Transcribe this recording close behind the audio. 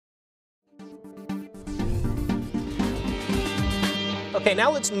Okay,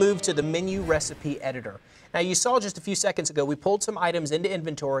 now let's move to the menu recipe editor. Now you saw just a few seconds ago we pulled some items into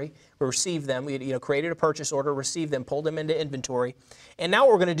inventory, we received them, we created a purchase order, received them, pulled them into inventory, and now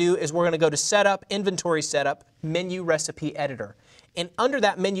what we're going to do is we're going to go to Setup, Inventory Setup, Menu Recipe Editor. And under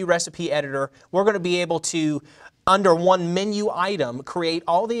that menu recipe editor, we're going to be able to, under one menu item, create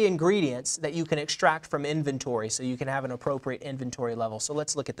all the ingredients that you can extract from inventory so you can have an appropriate inventory level. So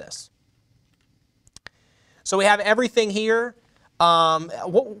let's look at this. So we have everything here.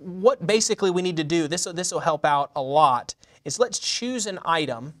 What basically we need to do, this will help out a lot, is let's choose an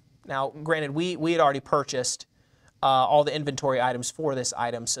item. Now, granted, we had already purchased all the inventory items for this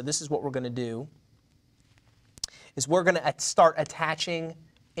item, so this is what we're going to do, is we're going to start attaching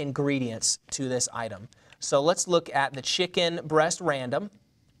ingredients to this item. So let's look at the chicken breast random,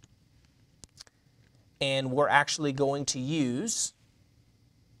 and we're actually going to use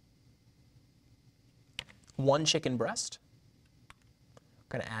one chicken breast.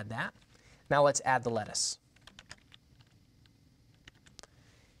 We're going to add that. Now let's add the lettuce.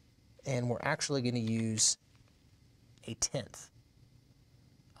 And we're actually going to use 1/10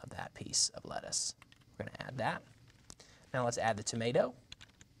 of that piece of lettuce. We're going to add that. Now let's add the tomato.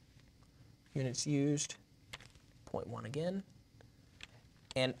 Units used, 0.1 again.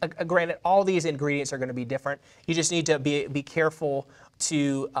 And granted, all these ingredients are going to be different. You just need to be careful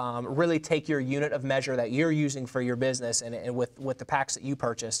to really take your unit of measure that you're using for your business and with the packs that you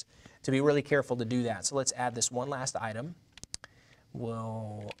purchase, to be really careful to do that. So let's add this one last item.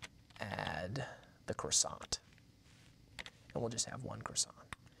 We'll add the croissant. And we'll just have one croissant.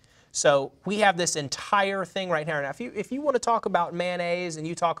 So we have this entire thing right here. Now, if you want to talk about mayonnaise and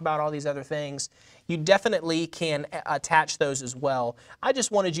you talk about all these other things, you definitely can attach those as well. I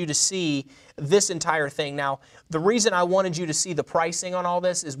just wanted you to see this entire thing. Now, the reason I wanted you to see the pricing on all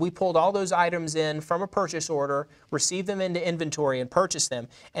this is we pulled all those items in from a purchase order, received them into inventory, and purchased them.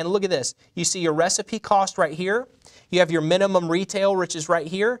 And look at this. You see your recipe cost right here. You have your minimum retail, which is right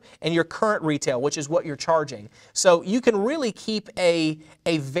here, and your current retail, which is what you're charging. So you can really keep a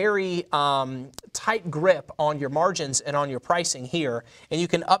very tight grip on your margins and on your pricing here, and you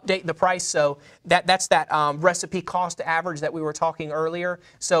can update the price. So that's that recipe cost average that we were talking earlier.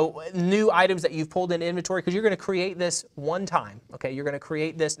 So new items that you've pulled into inventory, because you're going to create this one time. Okay, you're going to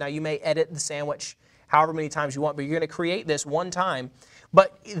create this. Now you may edit the sandwich however many times you want, but you're going to create this one time.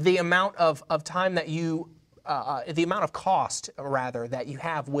 But the amount of time that you the amount of cost, rather, that you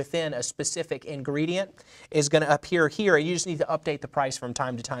have within a specific ingredient is going to appear here. You just need to update the price from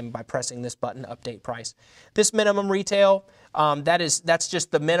time to time by pressing this button, Update Price. This minimum retail, that's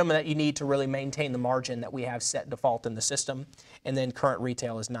just the minimum that you need to really maintain the margin that we have set default in the system. And then current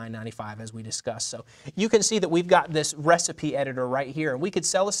retail is $9.95, as we discussed. So you can see that we've got this recipe editor right here. And we could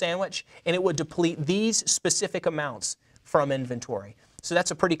sell a sandwich, and it would deplete these specific amounts from inventory. So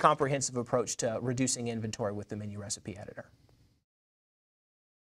that's a pretty comprehensive approach to reducing inventory with the menu recipe editor.